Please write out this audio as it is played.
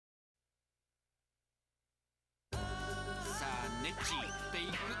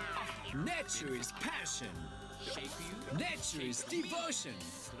Nature is passion. Nature is devotion.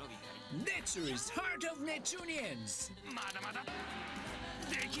 Nature is heart of Netchunians.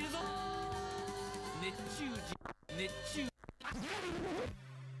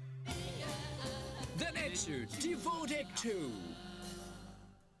 The Nature Devotee 2.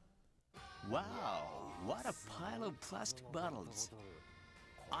 Wow, what a pile of plastic bottles.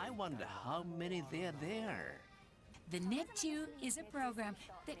 I wonder how many there are there. The Netchu is a program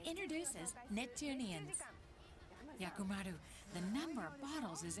that introduces Netchunians. Yakumaru, the number of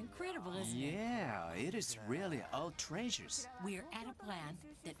bottles is incredible, isn't it? Yeah, it is really outrageous. We're at a plant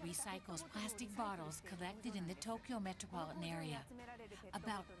that recycles plastic bottles collected in the Tokyo metropolitan area.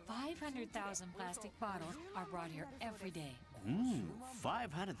 About 500,000 plastic bottles are brought here every day.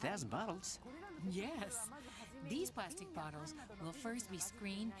 500,000 bottles? Yes. These plastic bottles will first be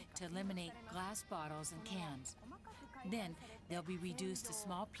screened to eliminate glass bottles and cans. Then they'll be reduced to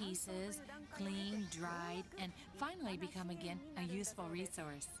small pieces, cleaned, dried, and finally become again a useful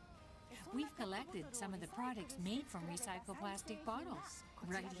resource. We've collected some of the products made from recycled plastic bottles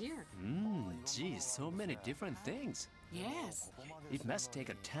right here. Geez, so many different things. Yes. It must take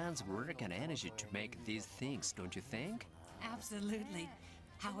a tons of work and energy to make these things, don't you think? Absolutely.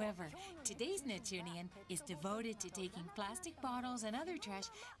 However, today's Netchunian is devoted to taking plastic bottles and other trash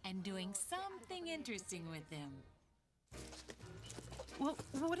and doing something interesting with them. Well,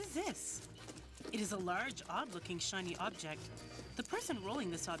 what is this? It is a large, odd-looking, shiny object. The person rolling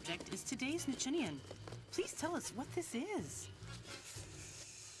this object is today's Netchunian. Please tell us what this is.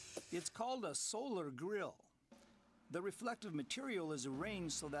 It's called a solar grill. The reflective material is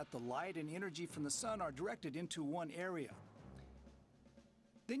arranged so that the light and energy from the sun are directed into one area.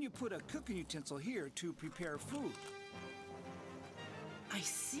 Then you put a cooking utensil here to prepare food. I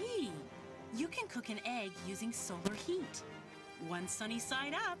see. You can cook an egg using solar heat. One sunny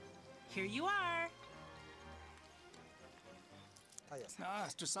side up. Here you are.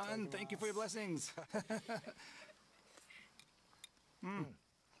 Mr. Sun, thank you for your blessings.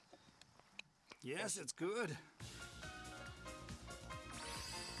 Yes, it's good.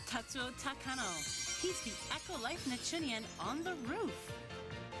 Tatsuo Takano. He's the Eco-Life Netchunian on the roof.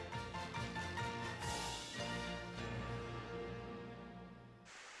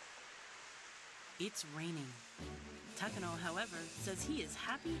 It's raining. Takano, however, says he is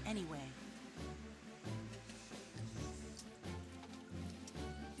happy anyway.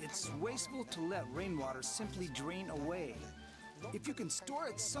 It's wasteful to let rainwater simply drain away. If you can store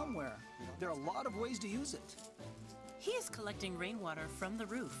it somewhere, there are a lot of ways to use it. He is collecting rainwater from the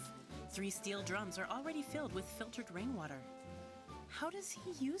roof. 3 steel drums are already filled with filtered rainwater. How does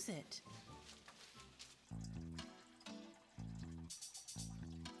he use it?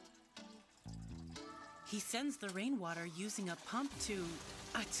 He sends the rainwater using a pump to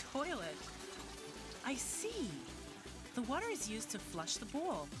a toilet. I see. The water is used to flush the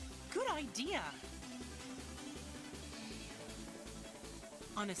bowl. Good idea.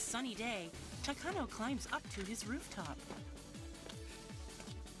 On a sunny day, Takano climbs up to his rooftop.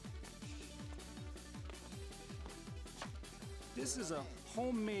 This is a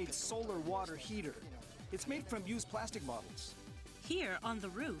homemade solar water heater. It's made from used plastic bottles. Here on the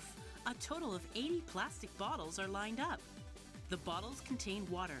roof, a total of 80 plastic bottles are lined up. The bottles contain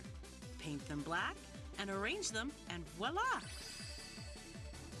water. Paint them black and arrange them, and voila!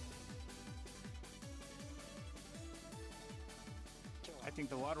 I think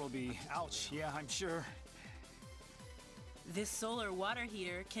the water will be, ouch, yeah, I'm sure. This solar water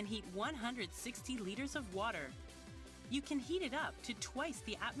heater can heat 160 liters of water. You can heat it up to twice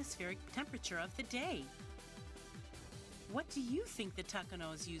the atmospheric temperature of the day. What do you think the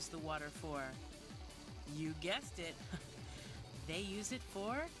Takanos use the water for? You guessed it. They use it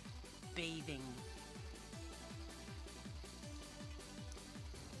for bathing.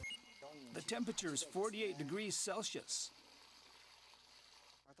 The temperature is 48 degrees Celsius.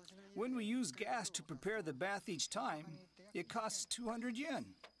 When we use gas to prepare the bath each time, it costs 200 yen.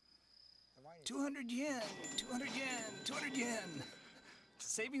 200 yen, 200 yen, 200 yen.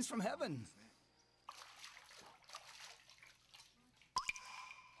 Savings from heaven.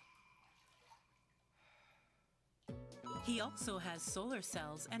 He also has solar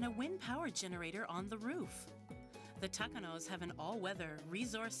cells and a wind power generator on the roof. The Takanos have an all-weather,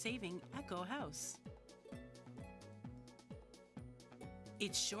 resource-saving eco house.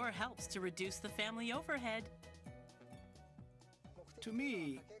 It sure helps to reduce the family overhead. To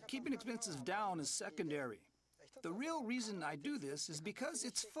me, keeping expenses down is secondary. The real reason I do this is because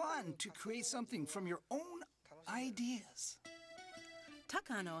it's fun to create something from your own ideas.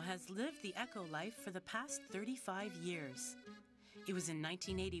 Takano has lived the eco life for the past 35 years. It was in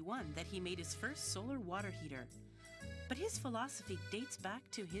 1981 that he made his first solar water heater. But his philosophy dates back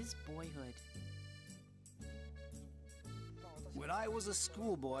to his boyhood. When I was a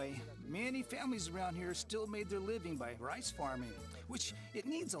schoolboy, many families around here still made their living by rice farming, which it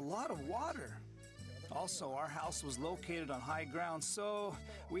needs a lot of water. Also, our house was located on high ground, so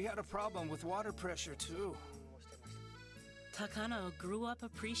we had a problem with water pressure too. Takano grew up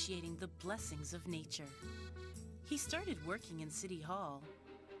appreciating the blessings of nature. He started working in City Hall,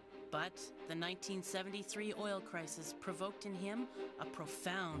 but the 1973 oil crisis provoked in him a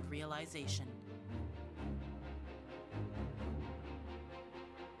profound realization.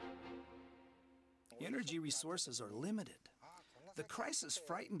 Energy resources are limited. The crisis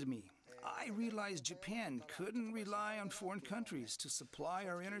frightened me. I realized Japan couldn't rely on foreign countries to supply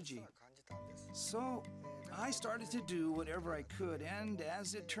our energy. So I started to do whatever I could, and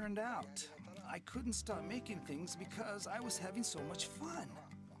as it turned out, I couldn't stop making things because I was having so much fun.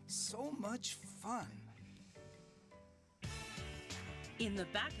 So much fun. In the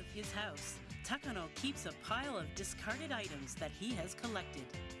back of his house, Takano keeps a pile of discarded items that he has collected.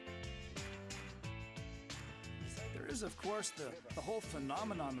 There is, of course, the whole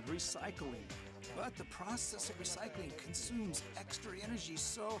phenomenon of recycling. But the process of recycling consumes extra energy,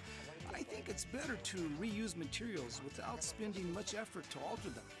 so I think it's better to reuse materials without spending much effort to alter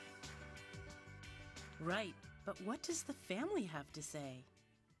them. Right, but what does the family have to say?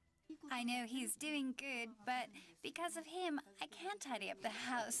 I know he's doing good, but because of him, I can't tidy up the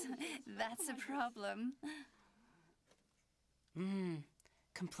house. That's a problem.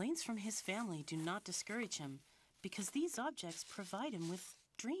 Complaints from his family do not discourage him, because these objects provide him with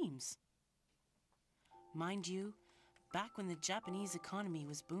dreams. Mind you, back when the Japanese economy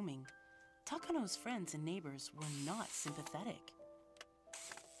was booming, Takano's friends and neighbors were not sympathetic.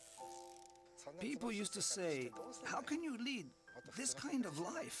 People used to say, "How can you lead this kind of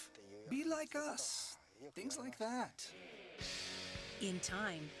life? Be like us." Things like that. In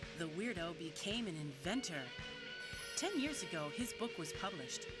time, the weirdo became an inventor. 10 years ago, his book was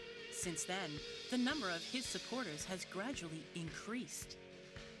published. Since then, the number of his supporters has gradually increased.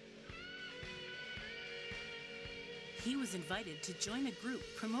 He was invited to join a group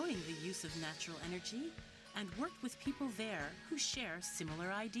promoting the use of natural energy and worked with people there who share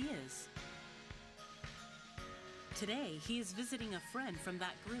similar ideas. Today, he is visiting a friend from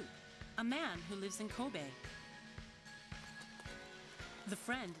that group, a man who lives in Kobe. The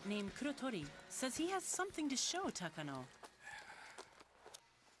friend, named Kurotori, says he has something to show Takano.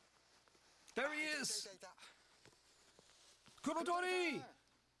 There he is! Kurotori!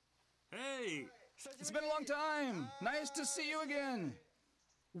 Hey! It's been a long time. Nice to see you again.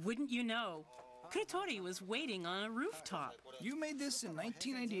 Wouldn't you know, Kurotori was waiting on a rooftop. You made this in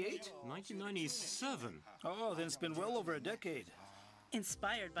 1998? 1997. Oh, then it's been well over a decade.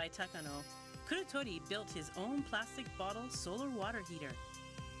 Inspired by Takano, Kurotori built his own plastic bottle solar water heater.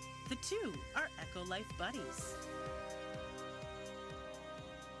 The two are eco-life buddies.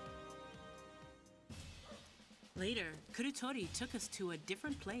 Later, Kurotori took us to a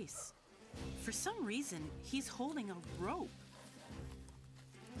different place. For some reason, he's holding a rope.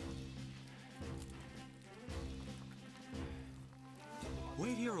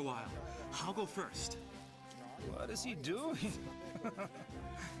 Wait here a while. I'll go first. What is he doing?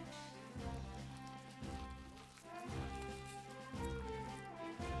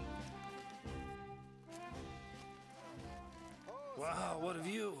 Wow, what a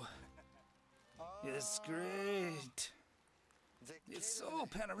view. It's great. It's so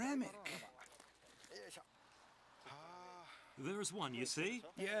panoramic. There's one, you see?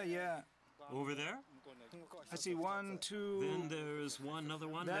 Yeah. Over there? I see 1, 2. Then there's one other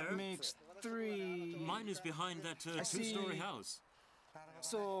one That there. makes 3. Mine is behind that I see. two-story house.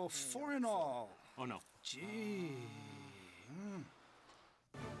 So 4 in all. Oh, no. Gee.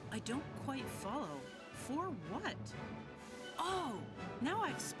 I don't quite follow. For what? Oh, now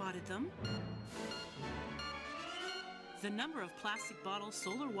I've spotted them. The number of plastic bottle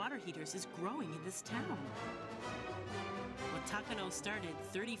solar water heaters is growing in this town. What Takano started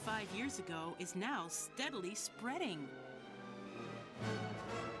 35 years ago is now steadily spreading.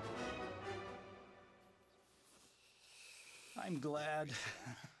 I'm glad.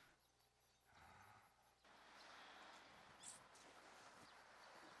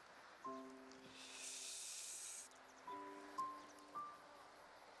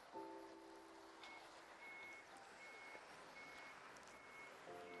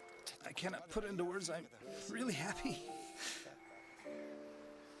 I cannot put into words. I'm really happy.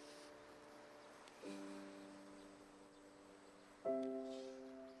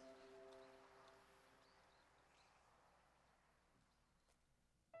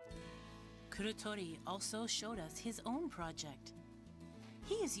 Furutori also showed us his own project.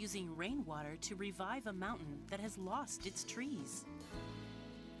 He is using rainwater to revive a mountain that has lost its trees.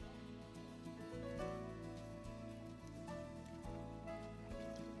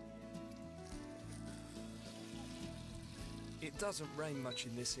 It doesn't rain much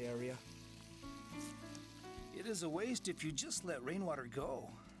in this area. It is a waste if you just let rainwater go.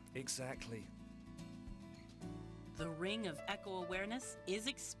 Exactly. The ring of eco-awareness is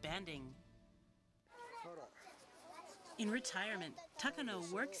expanding. In retirement, Takano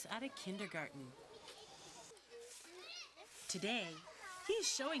works at a kindergarten. Today, he's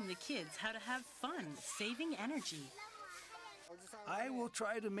showing the kids how to have fun saving energy. I will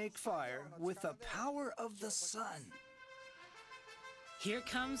try to make fire with the power of the sun. Here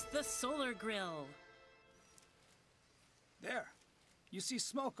comes the solar grill. There, you see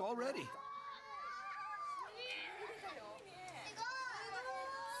smoke already.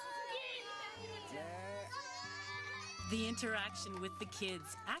 The interaction with the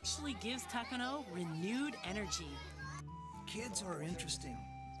kids actually gives Takano renewed energy. Kids are interesting.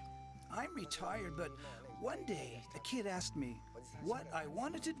 I'm retired, but one day a kid asked me what I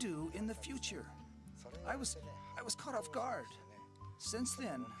wanted to do in the future. I was caught off guard. Since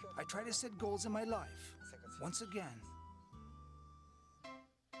then, I try to set goals in my life. Once again.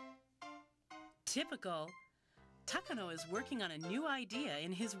 Typical. Takano is working on a new idea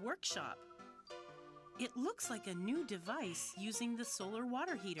in his workshop. It looks like a new device using the solar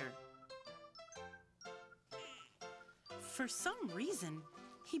water heater. For some reason,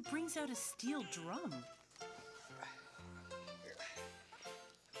 he brings out a steel drum.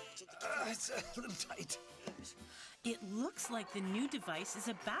 It's a little tight. It looks like the new device is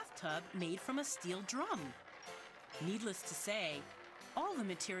a bathtub made from a steel drum. Needless to say, all the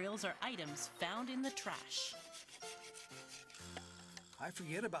materials are items found in the trash. I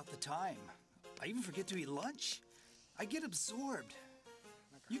forget about the time. I even forget to eat lunch. I get absorbed.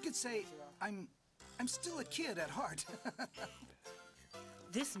 You could say I'm still a kid at heart.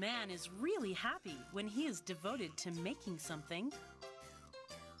 This man is really happy when he is devoted to making something.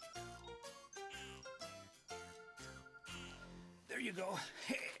 There you go.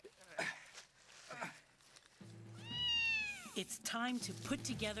 It's time to put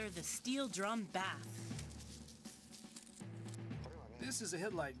together the steel drum bath. This is a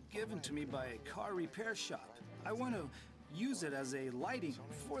headlight given to me by a car repair shop. I want to use it as a lighting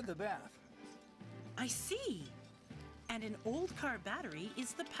for the bath. I see. And an old car battery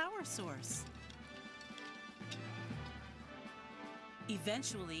is the power source.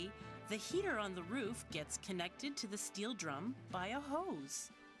 Eventually, the heater on the roof gets connected to the steel drum by a hose.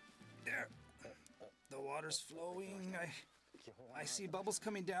 There. The water's flowing. I see bubbles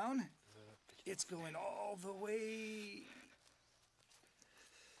coming down. It's going all the way.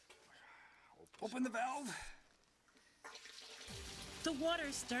 Open the valve. The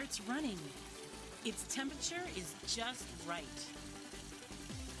water starts running. Its temperature is just right.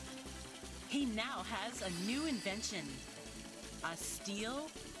 He now has a new invention. A steel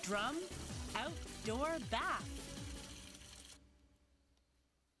drum outdoor bath.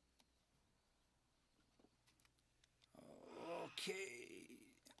 Okay.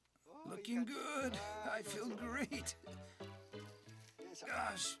 Looking good. I feel great.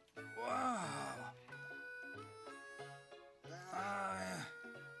 Gosh. Wow.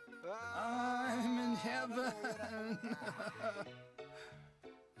 I'm in heaven.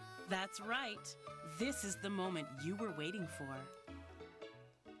 That's right. This is the moment you were waiting for.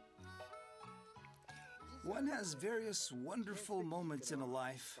 One has various wonderful moments in a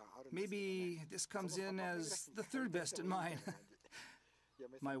life. Maybe this comes in as the third best in mine.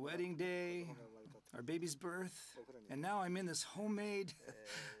 My wedding day, our baby's birth, and now I'm in this homemade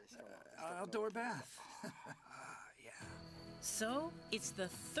outdoor bath. So, it's the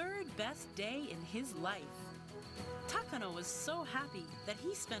third best day in his life. Takano was so happy that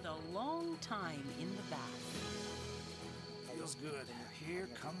he spent a long time in the bath. Feels good. Here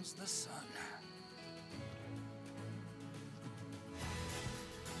comes the sun.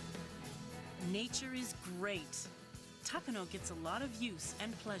 Nature is great. Takano gets a lot of use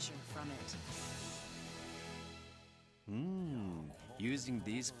and pleasure from it. Using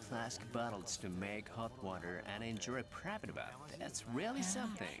these plastic bottles to make hot water and enjoy a private bath, that's really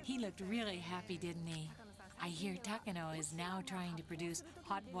something. He looked really happy, didn't he? I hear Takano is now trying to produce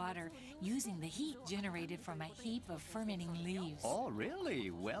hot water using the heat generated from a heap of fermenting leaves. Oh,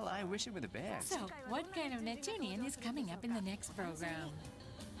 really? Well, I wish it were the best. So, what kind of Netchunian is coming up in the next program?